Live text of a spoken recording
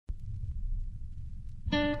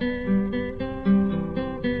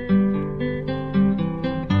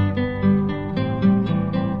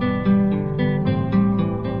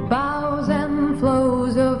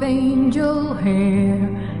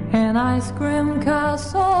ice cream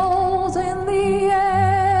castles in the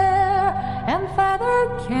air and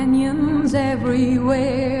feathered canyons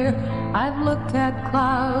everywhere. I've looked at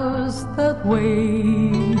clouds that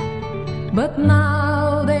way, but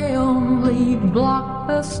now they only block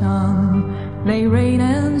the sun. They rain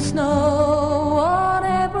and snow on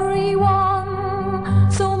everyone.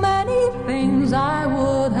 So many things I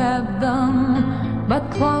would have done,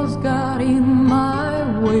 but clouds got in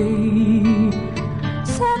my way.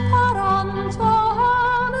 새파란 저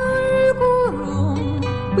하늘 구름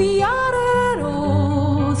위아래로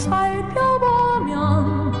살펴보면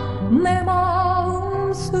내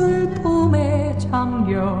마음 슬픔에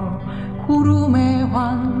잠겨 구름의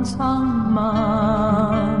환상만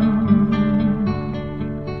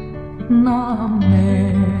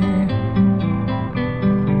남네.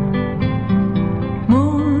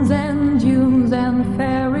 Moons and dunes and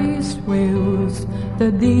Ferris wheels,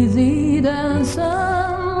 the dizzy dance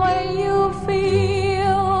when you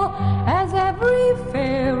feel as every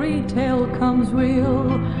fairy tale comes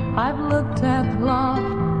real. I've looked at love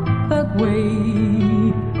that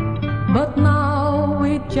way, but now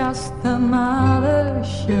it's just another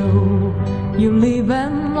show. You live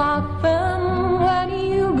and laugh and when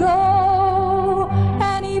you go,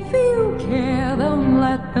 and if you care, then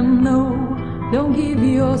let them know. Don't give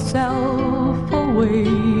yourself away.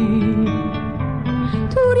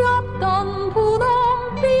 두렵던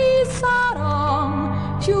분홍빛 사랑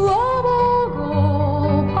주워보고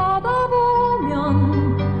받아보면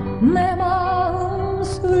내 마음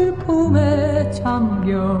슬픔에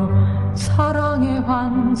잠겨 사랑의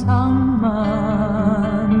환상만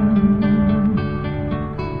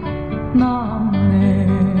남네.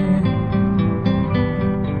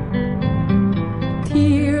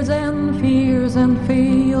 Tears and fears and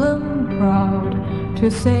feeling proud to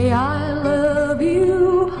say I love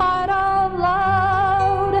you heart out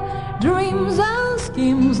loud. Dreams and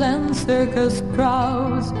schemes and circus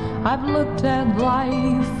crowds, I've looked at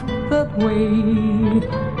life that way,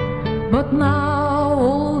 but now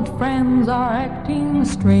old friends are acting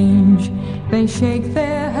strange. They shake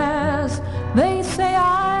their heads, they say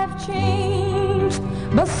I've changed,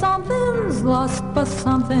 but something's lost, but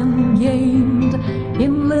something gained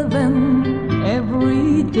in living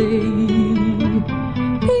every day.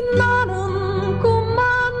 빛나는 꿈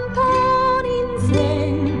많던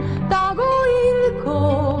인생 따고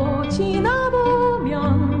읽고 지나보면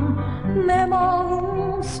내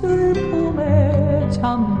마음 슬픔에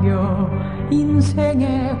잠겨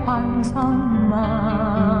인생의 환상만